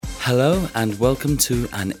Hello and welcome to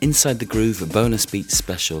an Inside the Groove bonus beat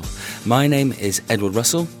special. My name is Edward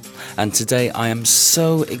Russell and today I am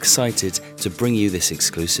so excited to bring you this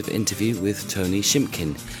exclusive interview with Tony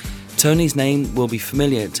Shimkin. Tony's name will be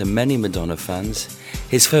familiar to many Madonna fans.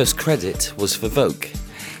 His first credit was for Vogue.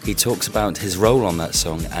 He talks about his role on that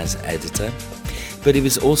song as editor, but he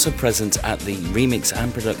was also present at the remix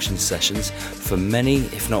and production sessions for many,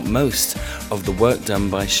 if not most, of the work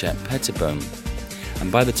done by Shep Pettibone.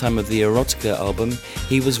 And by the time of the Erotica album,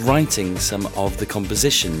 he was writing some of the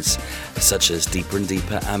compositions, such as Deeper and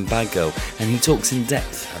Deeper and Bad Girl, and he talks in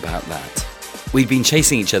depth about that. We've been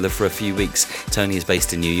chasing each other for a few weeks. Tony is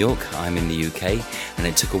based in New York, I'm in the UK, and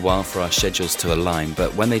it took a while for our schedules to align,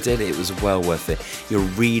 but when they did, it was well worth it. You're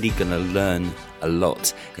really going to learn a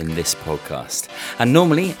lot in this podcast. And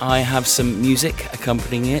normally I have some music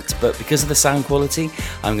accompanying it, but because of the sound quality,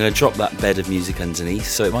 I'm going to drop that bed of music underneath,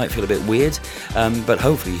 so it might feel a bit weird, but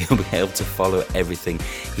hopefully you'll be able to follow everything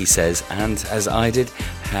he says, and as I did,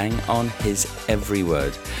 hang on his every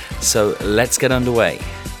word. So let's get underway.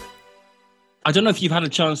 I don't know if you've had a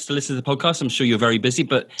chance to listen to the podcast. I'm sure you're very busy,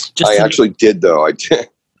 but just... I actually did, though. I did.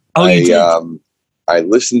 Oh, you did? I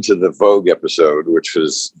listened to the Vogue episode, which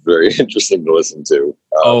was very interesting to listen to.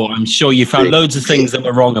 I'm sure you found loads of things that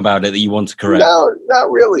were wrong about it that you want to correct. No,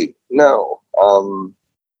 not really. No.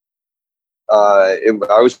 I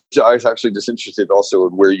was actually just interested also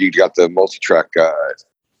in where you got the multi-track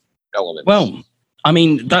element. Well, I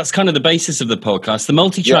mean, that's kind of the basis of the podcast. The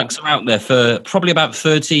multi-tracks are out there for probably about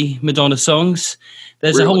 30 Madonna songs.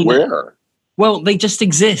 There's a whole... Where? Well, they just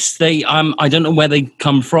exist. They, I don't know where they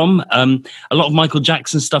come from. A lot of Michael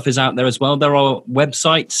Jackson stuff is out there as well. There are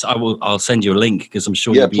websites. I'll send you a link because I'm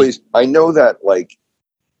sure. Yeah, please. I know that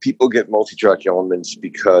people get multi-track elements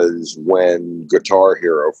because when Guitar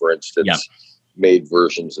Hero, for instance, made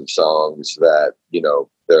versions of songs that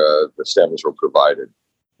the stems were provided.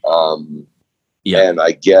 And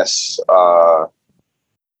I guess I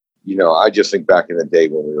just think back in the day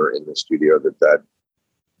when we were in the studio that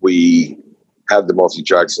we had the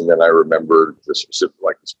multi-tracks, and then I remember the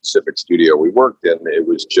specific studio we worked in. It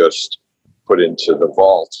was just put into the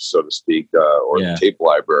vault, so to speak, or the tape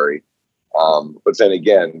library. But then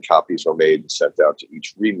again, copies were made and sent out to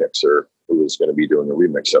each remixer who was going to be doing a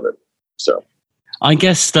remix of it. So I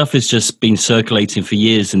guess stuff has just been circulating for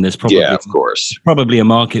years, and there's probably of course, probably a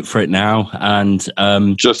market for it now. And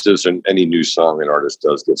just as any new song an artist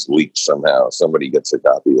does gets leaked somehow, somebody gets a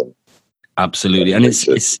copy. Absolutely, and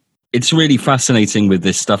it's really fascinating with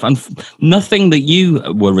this stuff, and nothing that you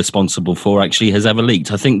were responsible for actually has ever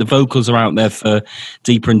leaked. I think the vocals are out there for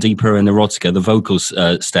Deeper and Deeper and Erotica, the vocals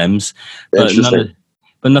stems, but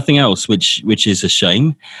nothing else, which is a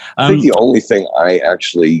shame. I think the only thing I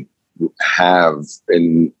actually have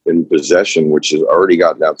in possession, which has already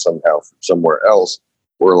gotten out somehow from somewhere else,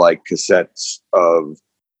 were cassettes of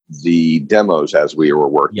the demos as we were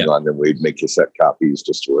working on them. We'd make cassette copies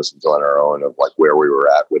just to listen to on our own of where we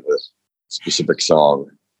were at with a specific song,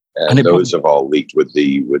 and those have all leaked with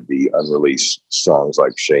the unreleased songs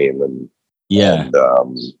like Shame and You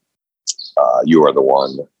Are the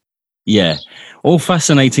One. Yeah, all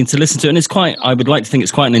fascinating to listen to, and I would like to think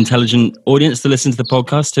it's quite an intelligent audience to listen to the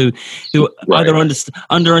podcast who either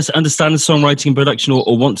understand the songwriting and production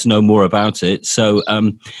or want to know more about it. So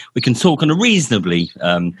we can talk on a reasonably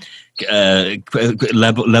level.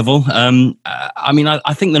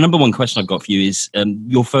 I think the number one question I've got for you is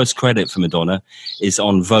your first credit for Madonna is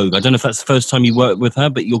on Vogue. I don't know if that's the first time you worked with her,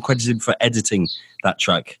 but you're credited for editing that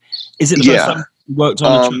track. Is it the first time you worked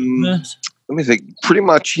on a track? Let me think. Pretty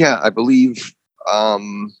much, yeah. I believe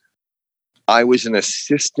I was an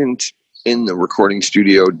assistant in the recording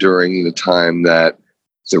studio during the time that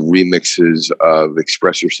the remixes of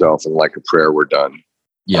Express Yourself and Like a Prayer were done.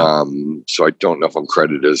 Yeah. So I don't know if I'm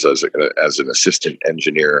credited as an assistant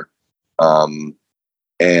engineer.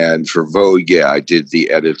 And for Vogue, I did the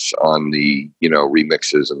edits on the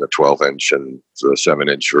remixes and the 12-inch and the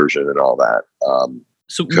 7-inch version and all that.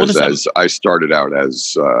 So because I started out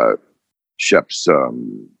as Shep's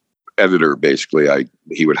editor, basically,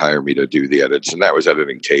 he would hire me to do the edits, and that was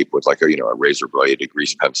editing tape with a razor blade, a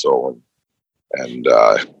grease pencil, and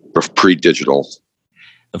pre-digital.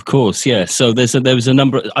 Of course, yeah. So there was a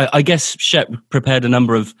number. I guess Shep prepared a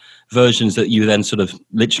number of versions that you then sort of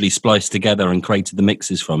literally spliced together and created the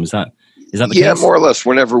mixes from. Is that the case? Yeah, more or less.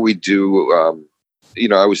 Whenever we do,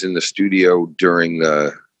 I was in the studio during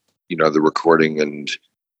the recording and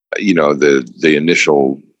the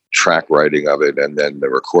initial track writing of it, and then the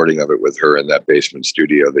recording of it with her in that basement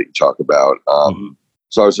studio that you talk about.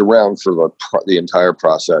 So I was around for the entire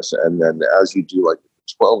process, and then as you do the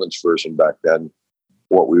 12-inch version back then,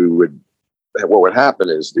 what would happen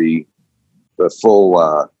is the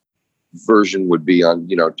full version would be on,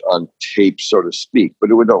 on tape, so to speak, but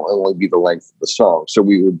it would only be the length of the song. So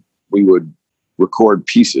we would record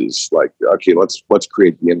pieces like, okay, let's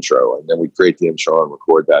create the intro, and then we'd create the intro and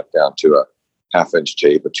record that down to a 1/2-inch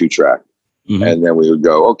tape, a 2-track. Mm-hmm. And then we would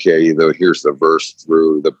go, okay, here's the verse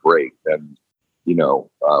through the break. And,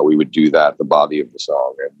 we would do that, the body of the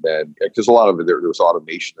song. And then, because a lot of it, there was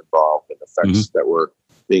automation involved and effects that were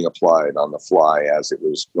being applied on the fly as it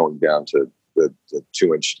was going down to the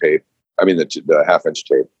 2-inch tape. I mean, the 1/2-inch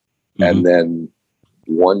tape. Mm-hmm. And then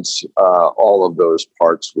once all of those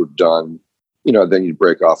parts were done, then you'd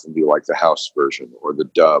break off and do like the house version or the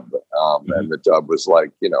dub. And the dub was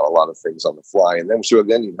like, a lot of things on the fly. And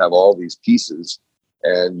then you'd have all these pieces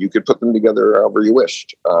and you could put them together however you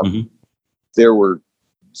wished. There were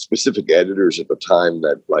specific editors at the time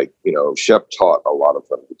that, like, Shep taught a lot of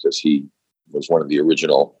them because he was one of the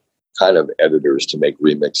original kind of editors to make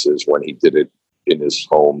remixes when he did it in his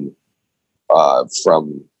home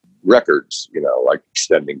from records, like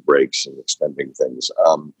extending breaks and extending things.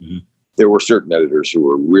 There were certain editors who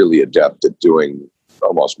were really adept at doing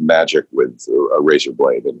almost magic with a razor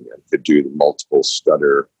blade and could do the multiple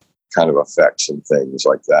stutter kind of effects and things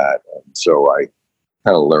like that. And so I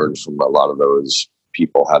kind of learned from a lot of those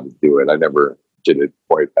people how to do it. I never did it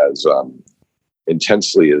quite as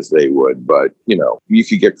intensely as they would, but you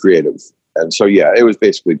could get creative. And so, yeah, it was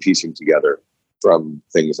basically piecing together from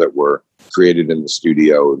things that were created in the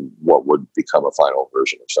studio and what would become a final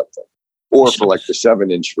version of something. Or for like the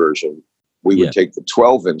 7-inch version, we would take the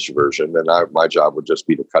 12-inch version, and my job would just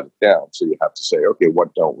be to cut it down. So you have to say, okay,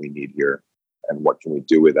 what don't we need here, and what can we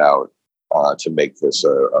do without to make this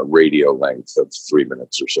a radio length of 3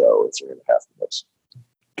 minutes or so, or 3.5 minutes.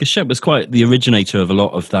 Because Shep was quite the originator of a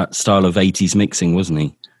lot of that style of 80s mixing, wasn't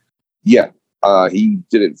he? Yeah, he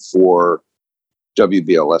did it for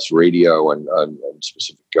WBLS radio and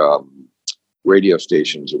specific radio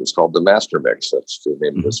stations. It was called the Master Mix. That's the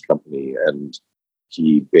name of this company. And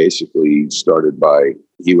he basically started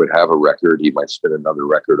he would have a record. He might spin another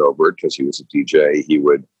record over it because he was a DJ. He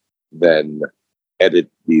would then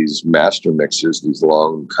edit these master mixes, these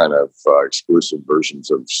long kind of exclusive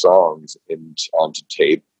versions of songs onto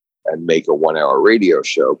tape and make a 1-hour radio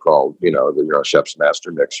show called, Shep's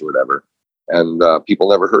Master Mix or whatever. And people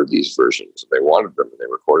never heard these versions. They wanted them, and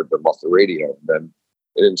they recorded them off the radio. And then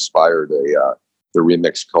it inspired the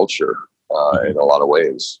remix culture in a lot of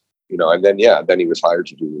ways, And then he was hired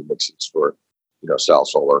to do remixes for, South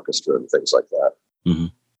Soul Orchestra and things like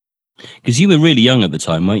that. Because you were really young at the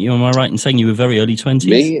time, weren't you? Am I right in saying you were very early 20s?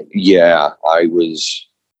 Me, yeah, I was.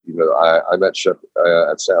 I met Shep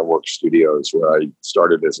at Soundworks Studios, where I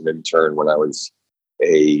started as an intern when I was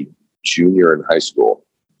a junior in high school.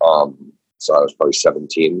 So I was probably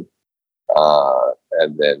 17.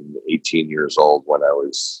 And then 18 years old when I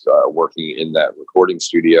was working in that recording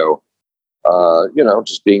studio,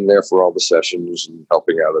 just being there for all the sessions and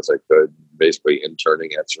helping out as I could, basically interning,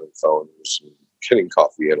 answering phones, and getting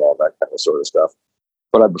coffee and all that kind of sort of stuff.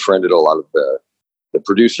 But I befriended a lot of the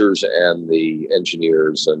producers and the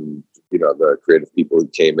engineers and, the creative people who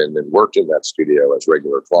came in and worked in that studio as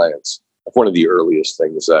regular clients. One of the earliest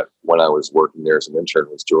things that when I was working there as an intern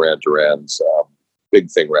was Duran Duran's Big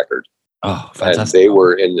Thing record. Oh, fantastic. And they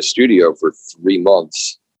were in the studio for 3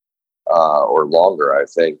 months or longer, I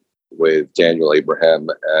think, with Daniel Abraham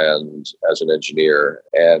and as an engineer.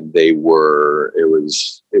 And it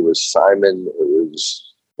was Simon,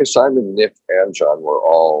 Nick, and John were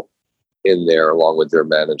all in there along with their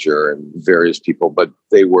manager and various people, but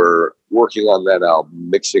they were working on that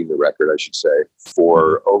album, mixing the record, I should say,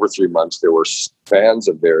 for over 3 months. There were fans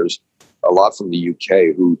of theirs, a lot from the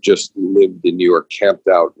UK, who just lived in New York, camped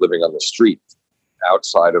out, living on the street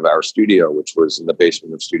outside of our studio, which was in the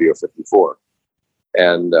basement of Studio 54.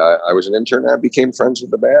 And I was an intern, and I became friends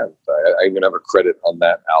with the band. I even have a credit on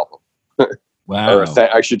that album. Wow. Or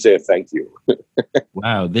I should say a thank you.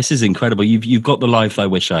 Wow, this is incredible. You've got the life I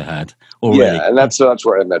wish I had already. Yeah, and that's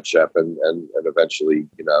where I met Shep, and eventually,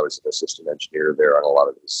 I was an assistant engineer there on a lot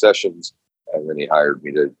of his sessions, and then he hired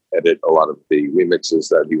me to edit a lot of the remixes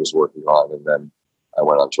that he was working on, and then I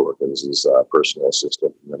went on to work as his personal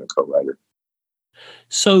assistant and then a co-writer.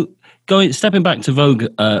 So, stepping back to Vogue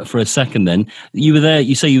for a second, then you were there.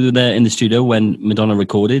 You say you were there in the studio when Madonna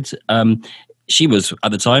recorded. She was,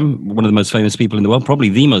 at the time, one of the most famous people in the world, probably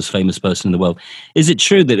the most famous person in the world. Is it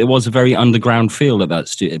true that it was a very underground feel at that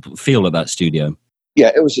studio?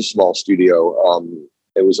 Yeah, it was a small studio.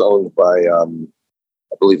 It was owned by,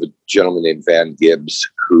 I believe, a gentleman named Van Gibbs,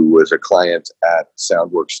 who was a client at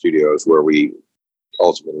Soundworks Studios, where we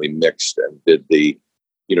ultimately mixed and did the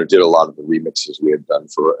did a lot of the remixes we had done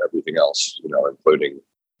for everything else, including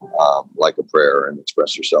Like a Prayer and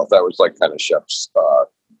Express Yourself. That was like kind of Shep's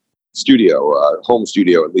studio, home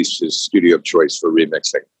studio, at least his studio of choice for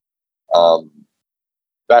remixing.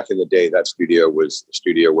 Back in the day, that studio was the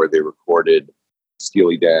studio where they recorded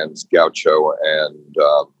Steely Dan's Gaucho and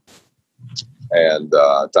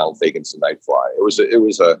Donald Fagen's The Nightfly. It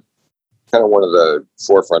was a kind of one of the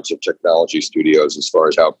forefronts of technology studios as far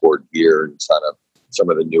as outboard gear and kind of some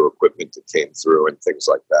of the new equipment that came through and things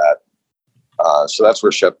like that. So that's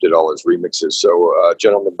where Shep did all his remixes. So a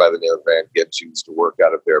gentleman by the name of Van Gibbs, who used to work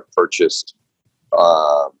out of there, purchased,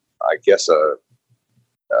 I guess,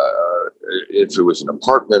 if it was an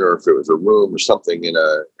apartment or if it was a room or something in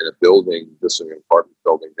a building, this is an apartment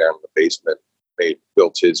building down in the basement,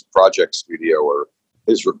 built his project studio or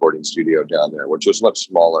his recording studio down there, which was much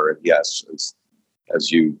smaller. And yes, as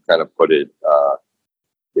you kind of put it,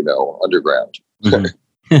 underground.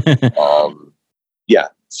 Mm-hmm. Yeah.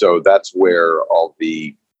 So that's where all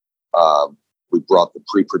the, we brought the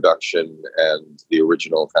pre-production and the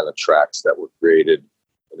original kind of tracks that were created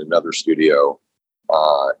in another studio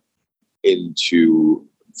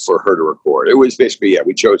for her to record. It was basically,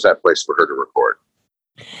 we chose that place for her to record.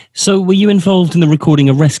 So were you involved in the recording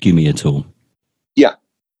of Rescue Me at all? Yeah.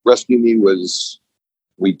 Rescue Me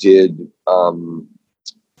we did,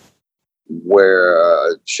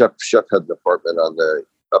 where Shep had an apartment on the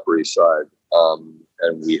Upper East Side.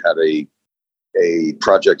 And we had a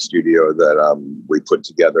project studio that we put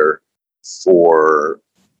together for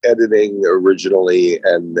editing originally,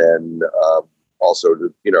 and then also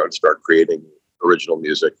to start creating original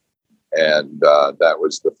music. And that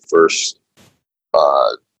was the first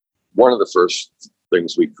one of the first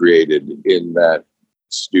things we created in that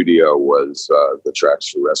studio was the tracks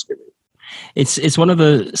for Rescue Me. It's one of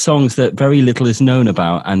the songs that very little is known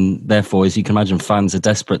about, and therefore, as you can imagine, fans are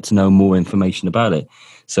desperate to know more information about it.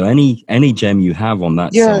 So any gem you have on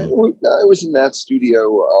that song? It was in that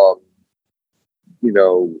studio.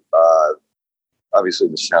 Obviously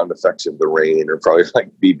the sound effects of the rain are probably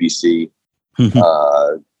like BBC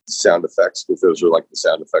sound effects, because those were like the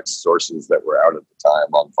sound effects sources that were out at the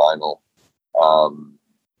time on vinyl.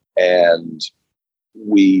 And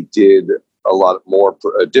we did a lot more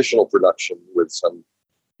additional production with some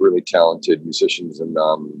really talented musicians and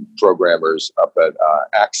programmers up at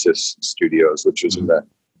Axis Studios, which was in the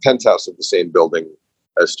penthouse of the same building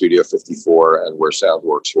as Studio 54 and where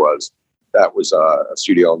Soundworks was. That was a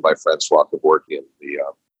studio owned by Francois Kevorkian,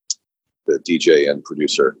 the DJ and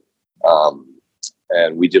producer.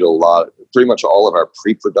 And we did pretty much all of our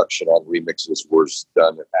pre-production on remixes was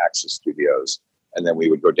done at Axis Studios. And then we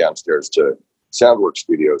would go downstairs to Soundworks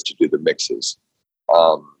Studios to do the mixes.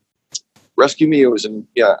 Rescue Me,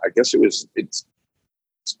 it's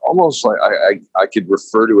almost like I could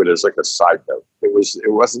refer to it as like a side note. It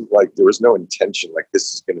wasn't like there was no intention like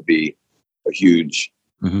this is going to be a huge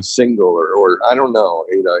single or I don't know,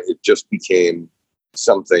 it just became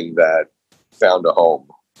something that found a home.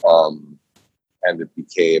 And it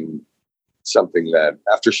became something that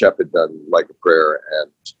after Shep had done Like a Prayer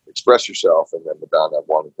and Express Yourself, and then Madonna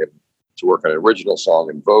wanted him to work on an original song,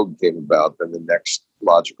 and Vogue came about, then the next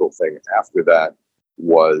logical thing after that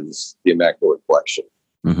was the Immaculate Collection.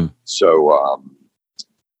 So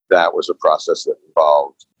that was a process that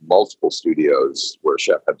involved multiple studios where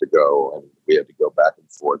Shep had to go, and we had to go back and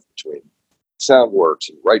forth between Soundworks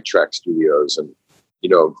and Right Track Studios, and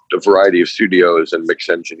the variety of studios and mix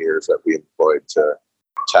engineers that we employed to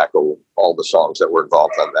tackle all the songs that were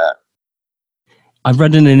involved on that. I've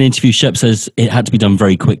read in an interview, Shep says it had to be done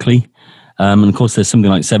very quickly. And of course, there's something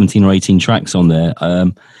like 17 or 18 tracks on there.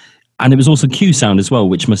 And it was also Q Sound as well,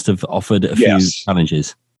 which must have offered a few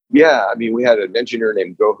challenges. Yeah, I mean, we had an engineer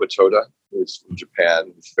named Go Hotoda, who's from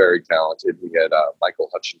Japan, who's very talented. We had Michael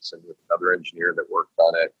Hutchinson, with another engineer that worked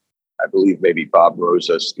on it. I believe maybe Bob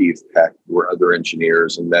Rosa, Steve Peck were other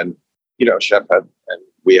engineers. And then, Shep and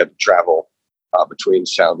we had to travel between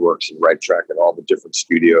Soundworks and Right Track and all the different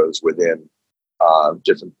studios within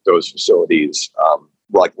those facilities.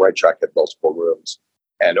 Like Right Track had multiple rooms,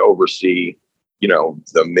 and oversee,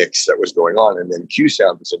 the mix that was going on. And then Q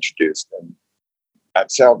Sound was introduced. And at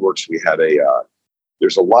Soundworks, we had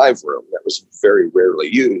there's a live room that was very rarely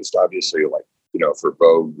used, obviously, like, for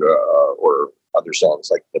Vogue or other songs,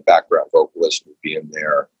 like the background vocalist would be in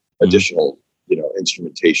there. Additional,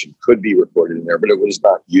 instrumentation could be recorded in there, but it was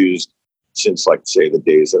not used since, like, say, the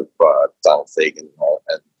days of Donald Fagen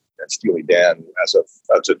and Steely Dan as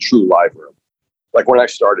a true live room. Like when I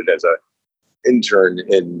started as a intern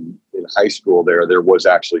in high school, there was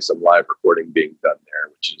actually some live recording being done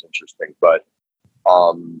there, which is interesting. But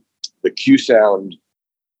the Q Sound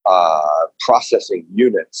processing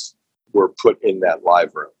units were put in that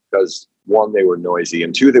live room because, one, they were noisy,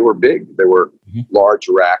 and two, they were big. They were large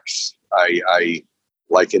racks. I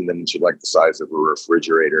liken them to like the size of a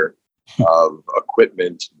refrigerator of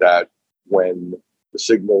equipment that, when the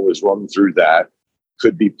signal was run through that,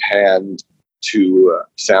 could be panned to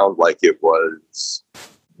sound like it was,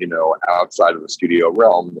 outside of the studio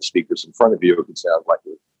realm. The speakers in front of you could sound like it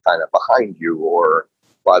was kind of behind you, or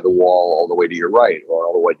by the wall all the way to your right, or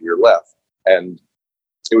all the way to your left. And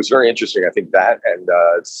it was very interesting. I think that and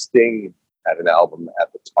Sting had an album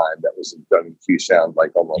at the time that was done in Q Sound,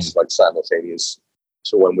 like almost like simultaneous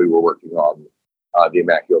to when we were working on the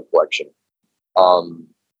Immaculate Collection.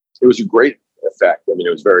 It was a great effect. I mean,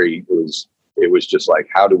 it was just like,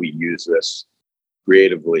 how do we use this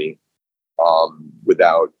creatively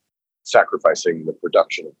without sacrificing the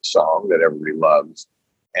production of the song that everybody loves?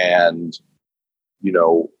 And,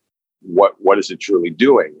 what is it truly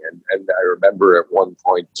doing? And I remember at one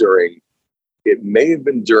point it may have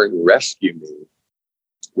been during Rescue Me,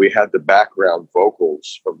 we had the background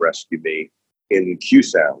vocals from Rescue Me in Q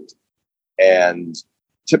Sound. And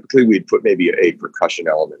typically we'd put maybe a percussion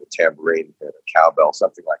element, a tambourine, and a cowbell,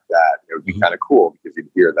 something like that. It would be kind of cool because you'd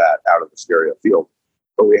hear that out of the stereo field.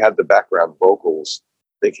 But we had the background vocals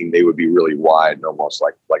thinking they would be really wide and almost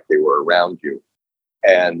like they were around you.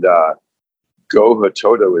 And Go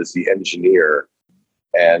Hototo is the engineer.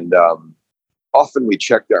 And often we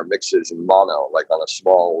checked our mixes in mono, like on a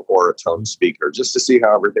small Auratone speaker, just to see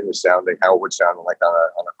how everything was sounding, how it would sound like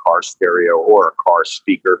on a car stereo or a car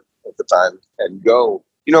speaker at the time. And Go,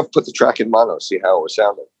 put the track in mono, see how it was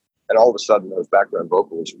sounding. And all of a sudden, those background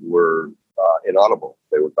vocals were inaudible.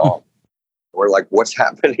 They were gone. We're like, what's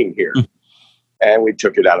happening here? And we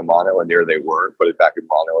took it out of mono, and there they were, put it back in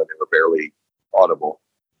mono, and they were barely audible.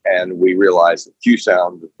 And we realized that Q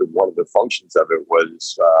Sound, one of the functions of it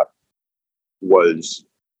was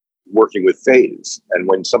working with phase. And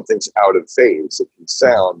when something's out of phase, it can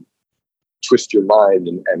sound, twist your mind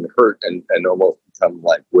and hurt and almost become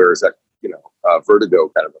like, where is that, vertigo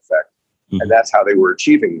kind of effect. And that's how they were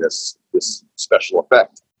achieving this special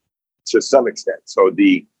effect to some extent. So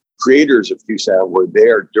the creators of Q Sound were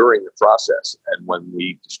there during the process. And when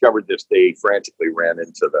we discovered this, they frantically ran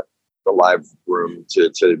into the live room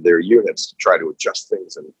to their units to try to adjust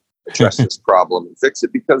things and address this problem and fix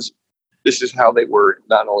it, because this is how they were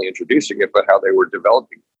not only introducing it, but how they were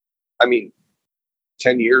developing it. I mean,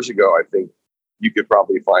 10 years ago, I think you could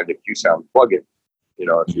probably find a Q Sound plugin,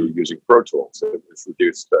 if you were using Pro Tools. It was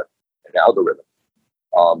reduced to an algorithm.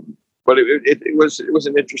 But it was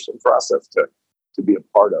an interesting process to be a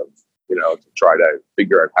part of, to try to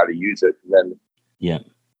figure out how to use it. And then,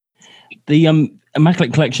 the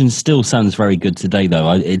Immaculate Collection still sounds very good today,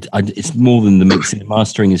 though. It's more than the mixing. The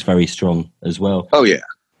mastering is very strong as well. Oh yeah,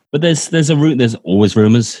 but there's always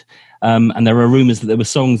rumors, and there are rumors that there were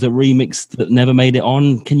songs that remixed that never made it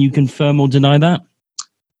on. Can you confirm or deny that?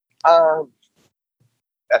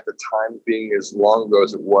 At the time being as long ago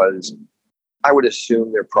as it was, I would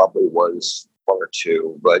assume there probably was one or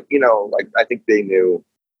two, but I think they knew.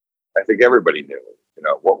 I think everybody knew.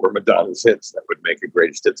 What were Madonna's hits that would make a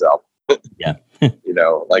greatest hits album? Yeah.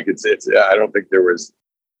 It's. I don't think there was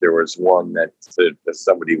one that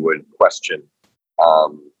somebody would question.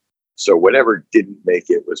 So whatever didn't make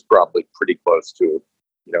it was probably pretty close to,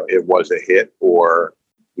 it was a hit, or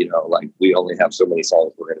we only have so many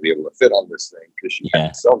songs we're going to be able to fit on this thing because she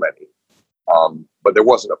had so many. But there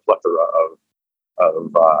wasn't a plethora of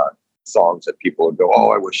songs that people would go, oh,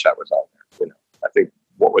 I wish that was on there. I think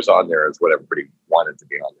what was on there is what everybody wanted to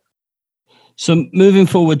be on there. So moving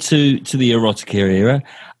forward to the Erotica era,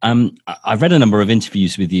 I've read a number of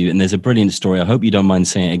interviews with you, and there's a brilliant story, I hope you don't mind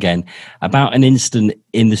saying it again, about an instant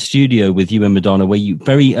in the studio with you and Madonna where you,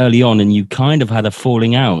 very early on, and you kind of had a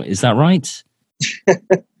falling out. Is that right?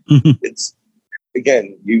 It's,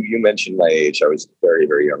 again, you mentioned my age. I was very,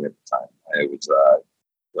 very young at the time. I was,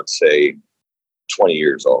 let's say, 20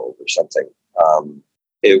 years old or something.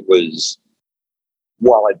 It was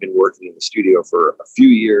while I'd been working in the studio for a few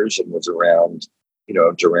years and was around,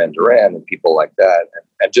 Duran Duran and people like that.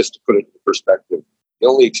 And just to put it in perspective, the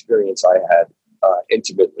only experience I had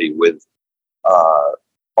intimately with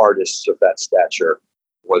artists of that stature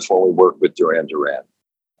was when we worked with Duran Duran.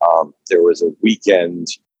 There was a weekend,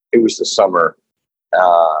 it was the summer,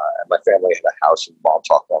 and my family had a house in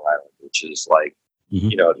Montauk, Long Island, which is like, at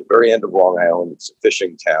the very end of Long Island. It's a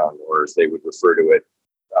fishing town, or as they would refer to it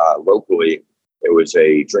locally, it was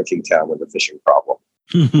a drinking town with a fishing problem.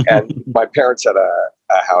 And my parents had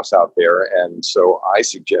a house out there. And so I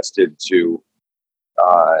suggested to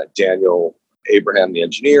Daniel Abraham, the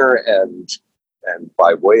engineer, and And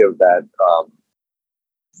by way of that,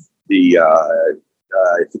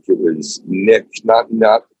 I think it was Nick, not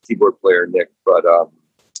the keyboard player Nick, but a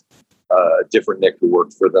different Nick who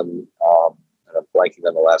worked for them. And I'm blanking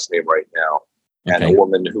on the last name right now. Okay. And a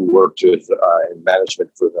woman who worked with in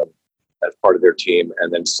management for them as part of their team.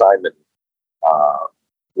 And then Simon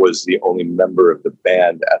was the only member of the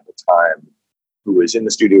band at the time who was in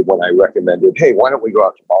the studio when I recommended, hey, why don't we go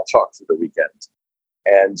out to Montauk for the weekend?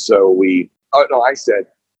 And so I said,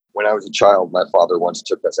 when I was a child, my father once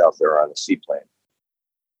took us out there on a seaplane.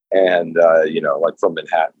 And, like from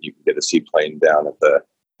Manhattan, you can get a seaplane down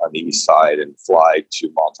on the east side and fly to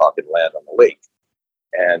Montauk and land on the lake.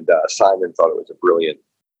 And Simon thought it was a brilliant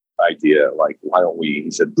idea. Like, he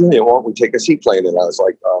said, brilliant, why don't we take a seaplane? And I was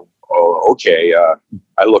like, okay.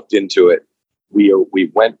 I looked into it.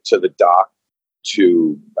 We went to the dock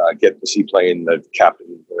to get the seaplane. The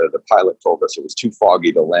captain, the pilot told us it was too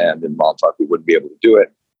foggy to land in Montauk. We wouldn't be able to do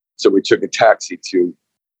it. So we took a taxi to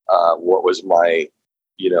what was my,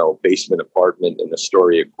 basement apartment in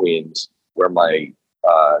Astoria, Queens, where my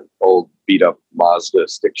old beat up Mazda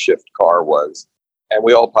stick shift car was. And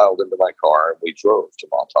we all piled into my car and we drove to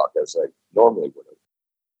Montauk as I normally would have.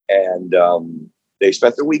 And they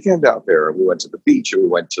spent the weekend out there, and we went to the beach and we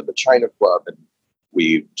went to the China Club, and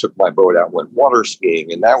we took my boat out and went water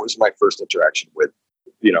skiing. And that was my first interaction with,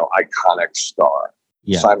 iconic star.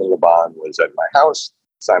 Yeah. Simon Le Bon was at my house.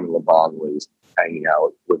 Simon Le Bon was hanging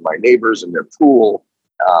out with my neighbors in their pool.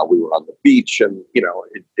 We were on the beach, and, it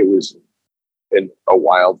was a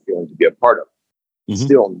wild feeling to be a part of. Mm-hmm.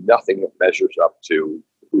 Still nothing that measures up to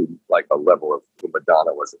a level of who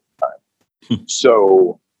Madonna was at the time.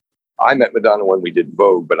 So I met Madonna when we did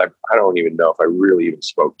Vogue, but I don't even know if I really even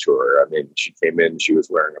spoke to her. I mean, she came in, she was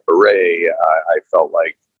wearing a beret. I felt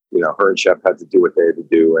like, her and Shep had to do what they had to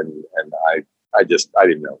do. And I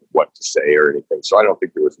didn't know what to say or anything. So I don't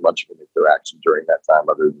think there was much of an interaction during that time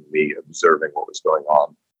other than me observing what was going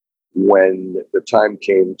on. When the time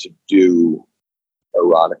came to do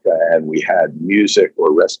Erotica and we had music,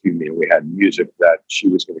 or Rescue Me, and we had music that she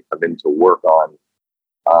was going to come in to work on,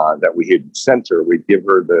 that we had sent her, we'd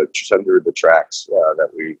send her the tracks that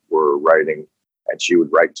we were writing, and she would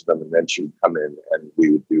write to them, and then she would come in and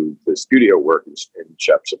we would do the studio work in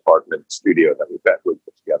Shep's apartment studio that we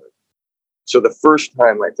put together. So the first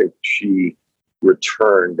time I think she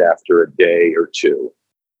returned after a day or two,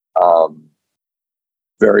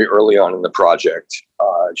 very early on in the project,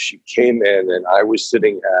 she came in and I was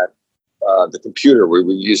sitting at the computer. We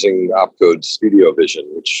were using Opcode Studio Vision,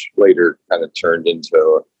 which later kind of turned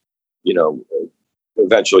into,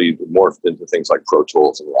 eventually morphed into things like Pro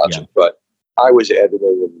Tools and Logic. Yeah. But I was editing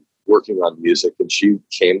and working on music, and she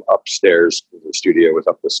came upstairs to the studio with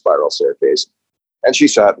up the spiral staircase, and she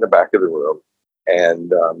sat in the back of the room,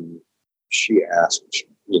 and she asked,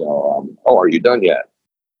 are you done yet?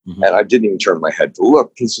 Mm-hmm. And I didn't even turn my head to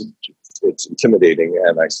look because it's intimidating.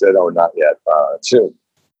 And I said, oh, not yet, soon.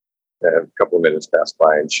 And a couple of minutes passed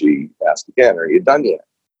by, and she asked again, are you done yet?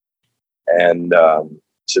 And I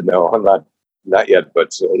said, no, I'm not yet.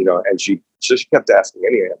 But, and she kept asking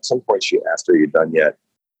anyway. At some point she asked, are you done yet?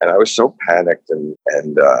 And I was so panicked and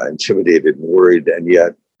intimidated and worried, and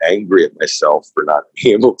yet angry at myself for not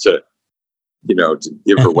being able to, to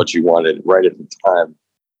give her what she wanted right at the time.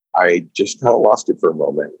 I just kind of lost it for a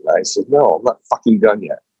moment. And I said, no, I'm not fucking done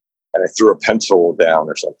yet. And I threw a pencil down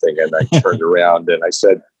or something, and I turned around and I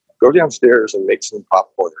said, go downstairs and make some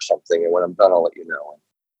popcorn or something. And when I'm done, I'll let you know.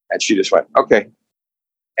 And she just went, okay.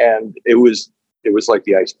 And it was like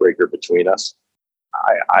the icebreaker between us.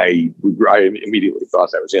 I immediately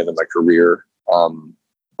thought that was the end of my career.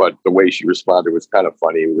 But the way she responded was kind of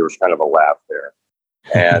funny. There was kind of a laugh there.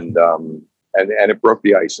 And it broke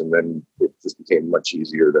the ice, and then it just became much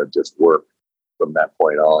easier to just work from that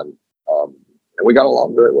point on. And we got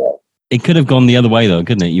along very well. It could have gone the other way, though,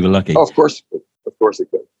 couldn't it? You were lucky. Oh, of course it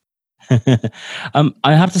could.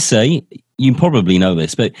 I have to say, you probably know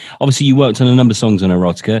this, but obviously you worked on a number of songs on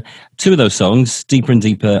Erotica. Two of those songs, Deeper and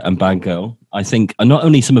Deeper and Bad Girl, I think are not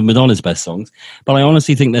only some of Madonna's best songs, but I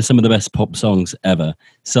honestly think they're some of the best pop songs ever.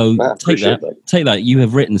 So take that. You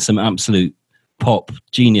have written some absolute pop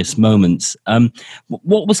genius moments.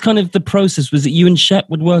 What was kind of the process? Was it you and Shep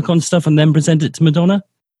would work on stuff and then present it to Madonna?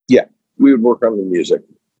 Yeah, we would work on the music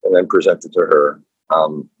and then present it to her.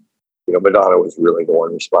 Madonna was really the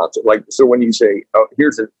one responsible. Like, so when you say, oh,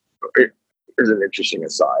 here's an interesting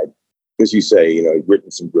aside, because you say, you've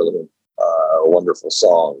written some brilliant, wonderful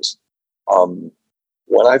songs.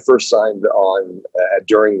 When I first signed on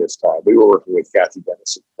during this time, we were working with Kathy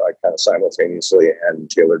Dennis kind of simultaneously, and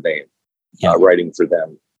Taylor Dayne, writing for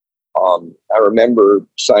them. I remember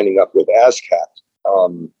signing up with ASCAP,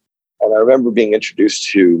 and I remember being introduced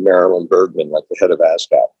to Marilyn Bergman, like the head of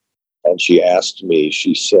ASCAP. And she asked me,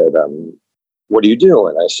 she said, what do you do?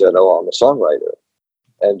 And I said, oh, I'm a songwriter.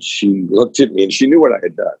 And she looked at me and she knew what I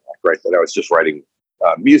had done, right? That I was just writing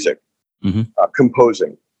music,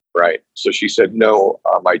 composing, right? So she said, no,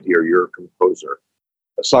 my dear, you're a composer.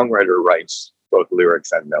 A songwriter writes both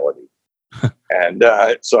lyrics and melody. And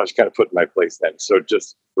so I was kind of put in my place then. So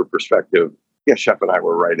just for perspective, yeah, Shep and I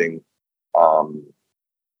were writing,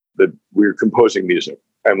 we were composing music,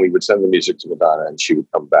 and we would send the music to Madonna and she would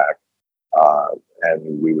come back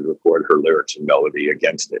and we would record her lyrics and melody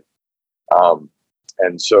against it.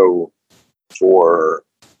 And so for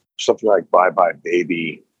something like Bye Bye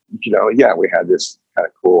Baby, we had this kind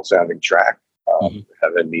of cool sounding track,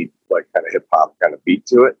 had a neat, like kind of hip hop kind of beat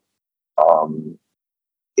to it.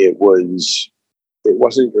 It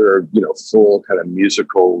wasn't your, full kind of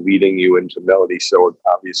musical leading you into melody. So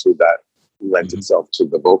obviously that lent itself to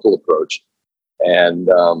the vocal approach, and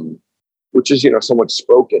which is, somewhat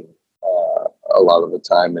spoken a lot of the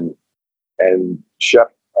time. And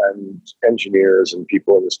Shep and engineers and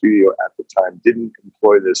people in the studio at the time didn't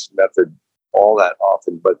employ this method all that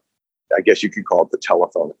often, but I guess you could call it the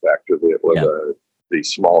telephone effect or the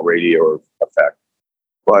small radio effect.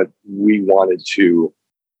 But we wanted to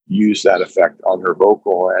use that effect on her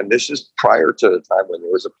vocal. And this is prior to the time when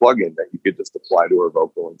there was a plugin that you could just apply to her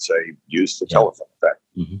vocal and say, use the telephone effect.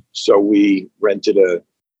 So we rented a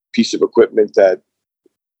piece of equipment that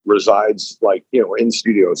resides in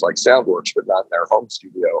studios like Soundworks, but not in our home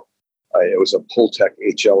studio. It was a Pultec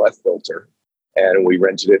HLF filter. And we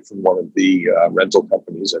rented it from one of the rental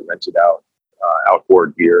companies that rented out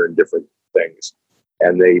outboard gear and different things.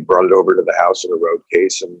 And they brought it over to the house in a road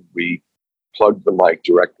case, and we plugged the mic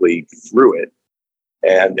directly through it.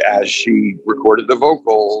 And as she recorded the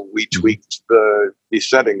vocal, we tweaked the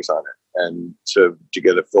settings on it and to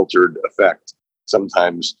get a filtered effect,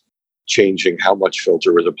 sometimes changing how much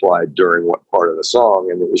filter was applied during what part of the song.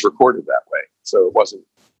 And it was recorded that way. So it wasn't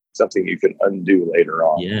something you could undo later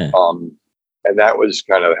on. Yeah. And that was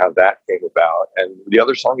kind of how that came about. And the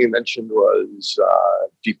other song you mentioned was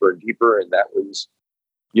Deeper and Deeper. And that was,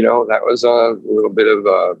 that was a little bit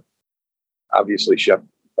of obviously Shep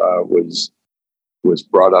was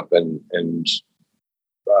brought up and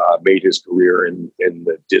made his career in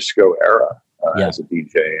the disco era as a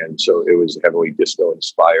DJ. And so it was a heavily disco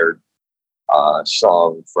inspired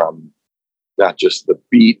song, from not just the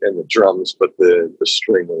beat and the drums, but the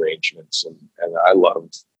string arrangements. And I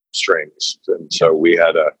loved strings. And so we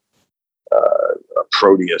had a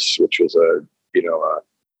Proteus, which was a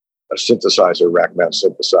synthesizer, rack mount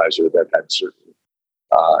synthesizer that had certain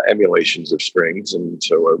emulations of strings. And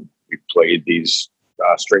so we played these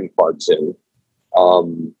string parts in.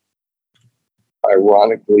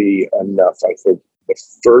 Ironically enough, I think the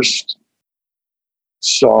first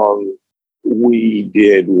song we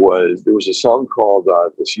did there was a song called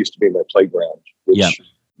This Used to Be My Playground, which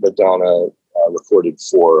Madonna recorded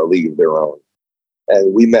for A League of Their Own.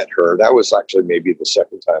 And we met her. That was actually maybe the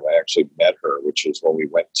second time I actually met her, which is when we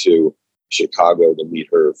went to Chicago to meet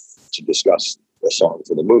her to discuss the song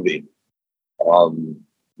for the movie.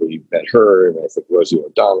 We met her and I think Rosie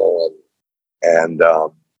O'Donnell and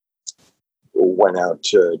went out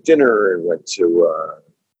to dinner and went to,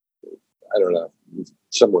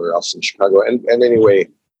 somewhere else in Chicago. And anyway,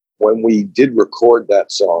 when we did record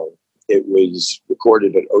that song, it was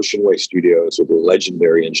recorded at Ocean Way Studios with a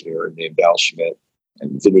legendary engineer named Al Schmidt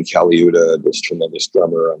and Vinny Caliuta, this tremendous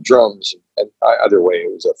drummer on drums. And either way,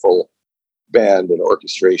 it was a full band and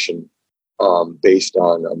orchestration based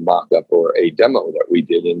on a mock-up or a demo that we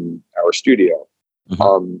did in our studio.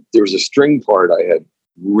 There was a string part I had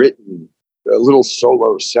written, a little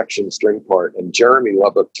solo section string part, and Jeremy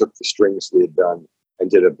Lubbock took the strings we had done and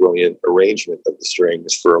did a brilliant arrangement of the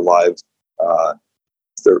strings for a live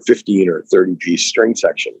 15 or 30 piece string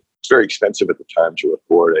section. It's very expensive at the time to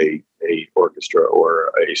record a orchestra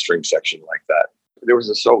or a string section like that. There was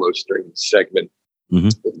a solo string segment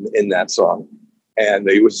in that song, and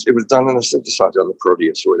it was done on a synthesizer, on the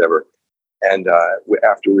Proteus or whatever. And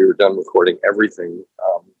after we were done recording everything,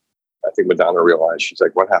 I think Madonna realized, she's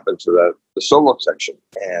like, what happened to the solo section?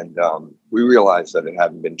 And we realized that it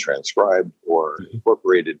hadn't been transcribed or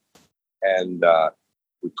incorporated. And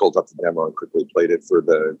we pulled up the demo and quickly played it for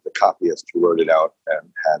the copyist who wrote it out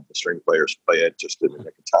and had the string players play it just in the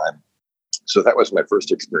nick of time. So that was my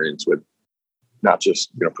first experience with not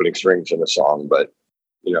just, putting strings in a song, but,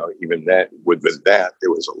 even that, with that, it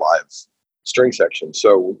was a string section.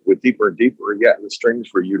 So with Deeper and Deeper, yeah, the strings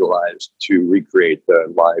were utilized to recreate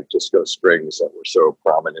the live disco strings that were so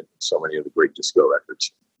prominent in so many of the great disco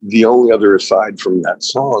records. The only other aside from that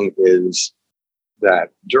song is that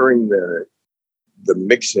during the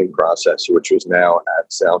mixing process, which was now at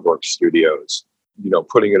Soundworks Studios,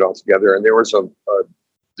 putting it all together, and there was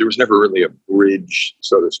never really a bridge,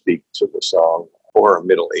 so to speak, to the song, or a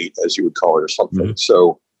middle eight, as you would call it, or something. Mm-hmm.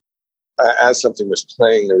 So as something was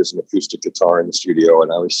playing, there was an acoustic guitar in the studio,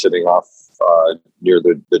 and I was sitting off near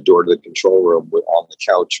the door to the control room on the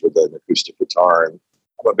couch with an acoustic guitar. And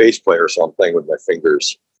I'm a bass player, so I'm playing with my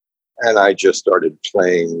fingers. And I just started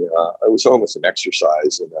playing. It was almost an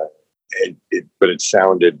exercise, but it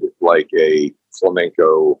sounded like a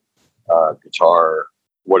flamenco guitar,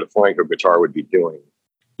 what a flamenco guitar would be doing.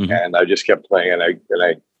 Mm-hmm. And I just kept playing, and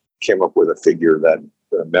I came up with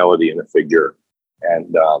a melody and a figure.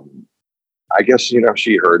 And I guess,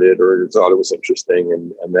 she heard it or thought it was interesting.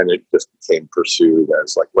 And then it just became pursued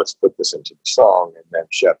as like, let's put this into the song. And then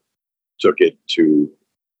Shep took it to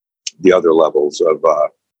the other levels of,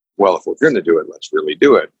 well, if we're going to do it, let's really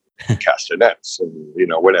do it. Castanets and,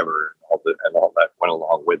 whatever, and all that went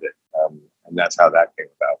along with it. And that's how that came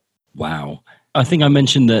about. Wow. I think I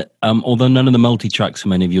mentioned that although none of the multi-tracks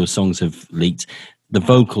from any of your songs have leaked, the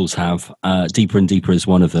vocals have. Deeper and Deeper is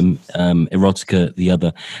one of them, Erotica the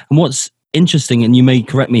other. And what's interesting, and you may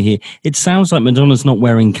correct me here, it sounds like Madonna's not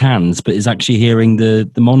wearing cans, but is actually hearing the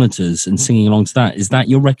monitors and singing along to that. Is that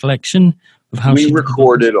your recollection of how we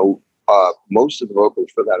recorded? Most of the vocals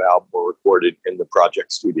for that album were recorded in the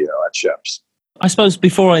project studio at Shep's. I suppose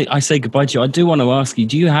before I say goodbye to you, I do want to ask you,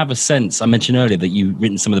 do you have a sense, I mentioned earlier that you've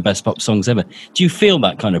written some of the best pop songs ever. Do you feel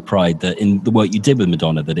that kind of pride that in the work you did with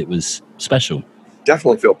Madonna, that it was special?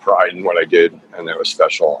 Definitely feel pride in what I did, and it was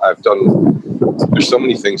special. There's so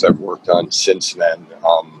many things I've worked on since then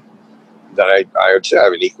that I would say I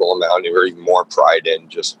have an equal amount or even more pride in,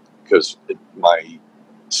 just because my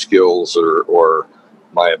skills or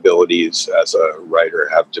my abilities as a writer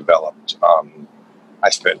have developed. I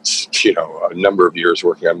spent, a number of years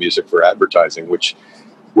working on music for advertising, which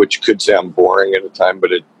could sound boring at a time,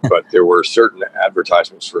 but there were certain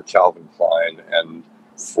advertisements for Calvin Klein and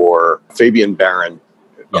for Fabian Baron,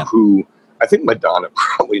 who I think Madonna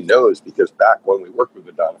probably knows, because back when we worked with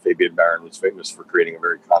Madonna, Fabian Baron was famous for creating a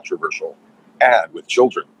very controversial ad with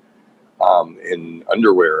children in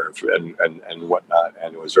underwear and whatnot,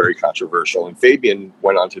 and it was very controversial. And Fabian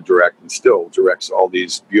went on to direct, and still directs, all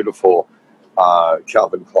these beautiful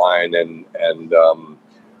Calvin Klein and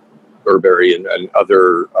Burberry and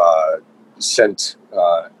other scent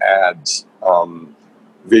ads,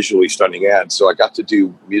 visually stunning ads. So I got to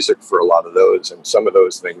do music for a lot of those, and some of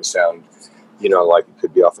those things sound, like it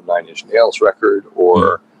could be off a Nine Inch Nails record,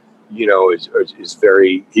 or he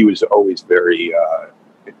was always very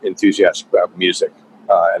enthusiastic about music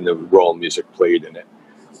and the role music played in it.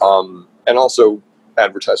 And also,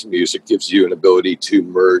 advertising music gives you an ability to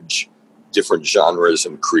merge different genres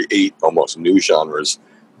and create almost new genres.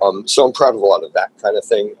 So I'm proud of a lot of that kind of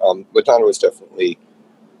thing. Madonna was definitely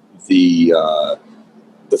the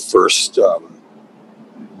first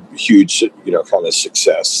huge, kind of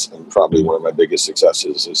success, and probably one of my biggest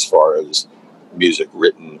successes as far as music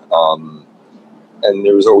written. And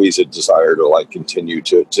there was always a desire to continue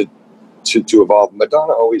to evolve.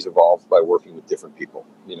 Madonna always evolved by working with different people.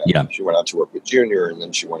 She went on to work with Junior, and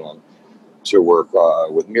then she went on to work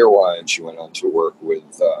with Mirwais, and she went on to work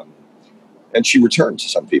with, and she returned to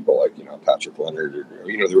some people like Patrick Leonard.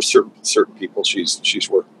 There were certain people she's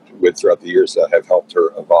worked with throughout the years that have helped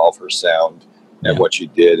her evolve her sound and what she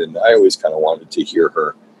did. And I always kind of wanted to hear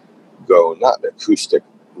her go not an acoustic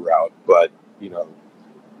route, but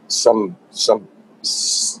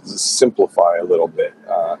simplify a little bit.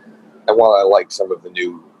 And while I like some of the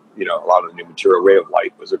new, a lot of the new material, Ray of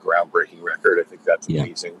Light was a groundbreaking record. I think that's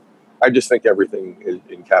amazing. I just think everything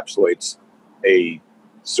encapsulates a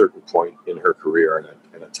certain point in her career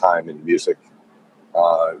and a time in music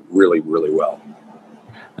really, really well.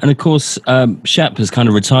 And of course, Shep has kind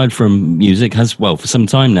of retired from music, for some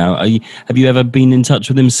time now. Have you ever been in touch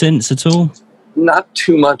with him since at all? Not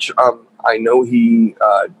too much. I know he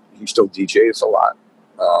still DJs a lot.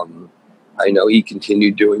 I know he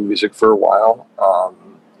continued doing music for a while.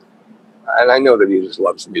 And I know that he just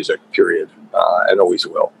loves music, period, and always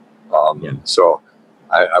will. So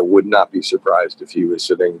I would not be surprised if he was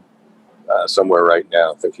sitting somewhere right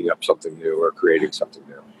now thinking up something new or creating something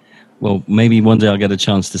new. Well, maybe one day I'll get a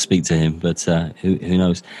chance to speak to him, but who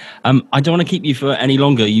knows? I don't want to keep you for any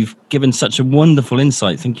longer. You've given such a wonderful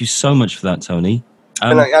insight. Thank you so much for that, Tony.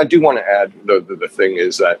 And I do want to add, the thing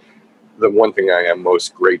is that the one thing I am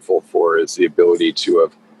most grateful for is the ability to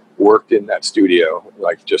have worked in that studio,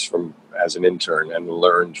 like just from as an intern, and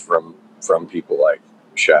learned from people like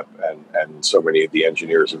Shep and so many of the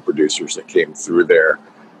engineers and producers that came through there,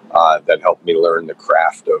 that helped me learn the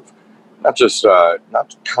craft of not just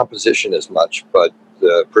not composition as much, but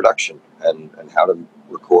the production and how to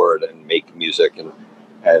record and make music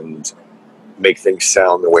and make things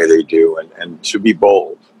sound the way they do, and to be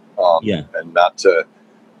bold, and not to,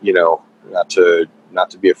 not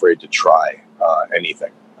to be afraid to try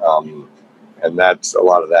anything. And that's a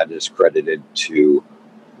lot of that is credited to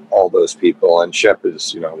all those people. And Shep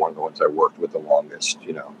is, one of the ones I worked with the longest.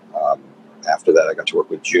 After that, I got to work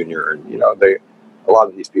with Junior, and a lot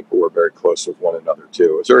of these people were very close with one another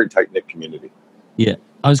too. It's a very tight knit community. Yeah.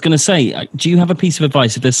 I was going to say, do you have a piece of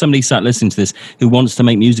advice if there's somebody sat listening to this who wants to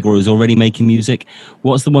make music or is already making music?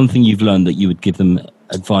 What's the one thing you've learned that you would give them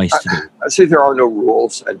advice to do? I'd say there are no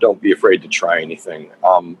rules, and don't be afraid to try anything.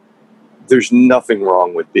 There's nothing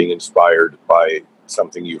wrong with being inspired by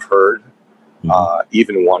something you've heard,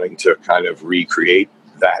 even wanting to kind of recreate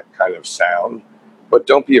that kind of sound, but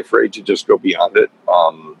don't be afraid to just go beyond it,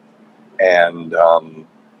 and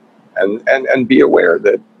be aware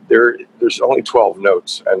that there's only 12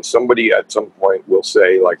 notes, and somebody at some point will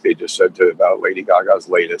say, like they just said about Lady Gaga's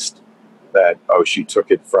latest, that she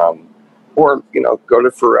took it from, or go to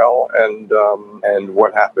Pharrell and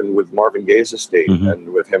what happened with Marvin Gaye's estate,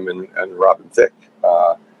 and with him and Robin Thicke.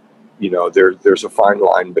 There's a fine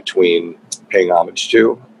line between paying homage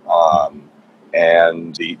to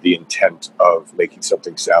and the intent of making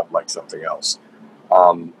something sound like something else.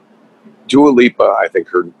 Dua Lipa, I think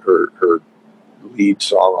her lead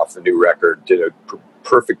song off the new record did a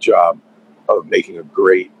perfect job of making a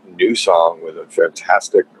great new song with a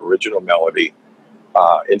fantastic original melody,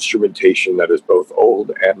 instrumentation that is both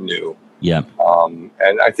old and new. Yeah.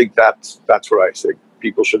 And I think that's what I say.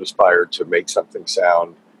 People should aspire to make something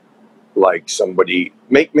sound like somebody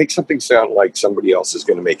make something sound like somebody else is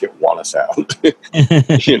going to make it want to sound.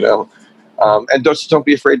 And don't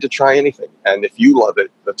be afraid to try anything. And if you love it,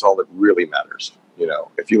 that's all that really matters.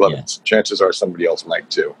 If you love it, chances are somebody else might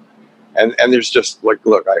too. And there's just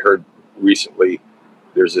look, I heard recently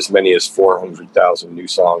there's as many as 400,000 new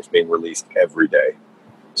songs being released every day.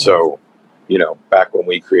 So, back when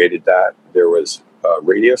we created that, there was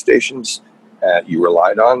radio stations you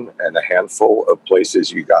relied on, and a handful of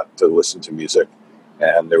places you got to listen to music.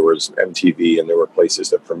 And there was MTV, and there were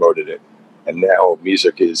places that promoted it. And now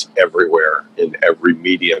music is everywhere in every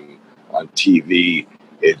medium. On TV,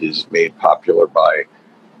 it is made popular by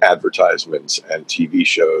advertisements and TV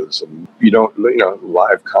shows, and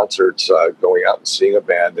live concerts, going out and seeing a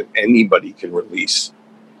band, and anybody can release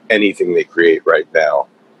anything they create right now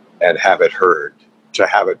and have it heard. To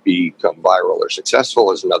have it become viral or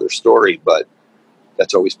successful is another story, but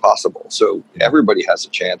that's always possible. So everybody has a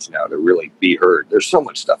chance now to really be heard. There's so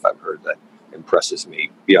much stuff I've heard that impresses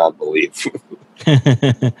me beyond belief.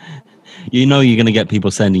 You're going to get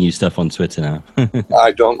people sending you stuff on Twitter now.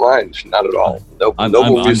 I don't mind, not at all.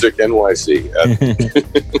 Noble Music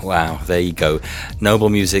NYC. Wow, there you go. Noble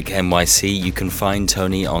Music NYC. You can find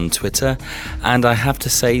Tony on Twitter. And I have to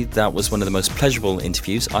say that was one of the most pleasurable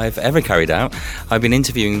interviews I've ever carried out. I've been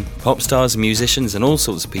interviewing pop stars, musicians, and all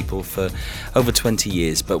sorts of people for over 20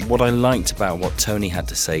 years. But what I liked about what Tony had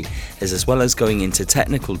to say is, as well as going into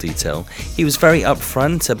technical detail, he was very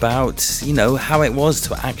upfront about, how it was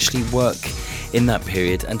to actually work in that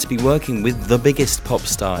period, and to be working with the biggest pop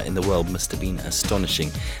star in the world must have been astonishing.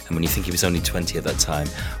 And when you think he was only 20 at that time,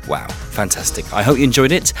 wow, fantastic. I hope you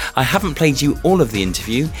enjoyed it. I haven't played you all of the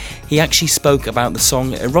interview. He actually spoke about the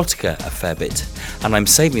song Erotica a fair bit, and I'm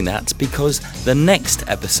saving that because the next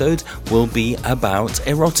episode will be about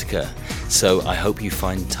erotica. So I hope you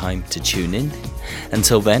find time to tune in.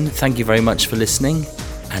 Until then, thank you very much for listening,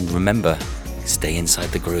 and remember, stay inside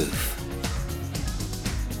the groove.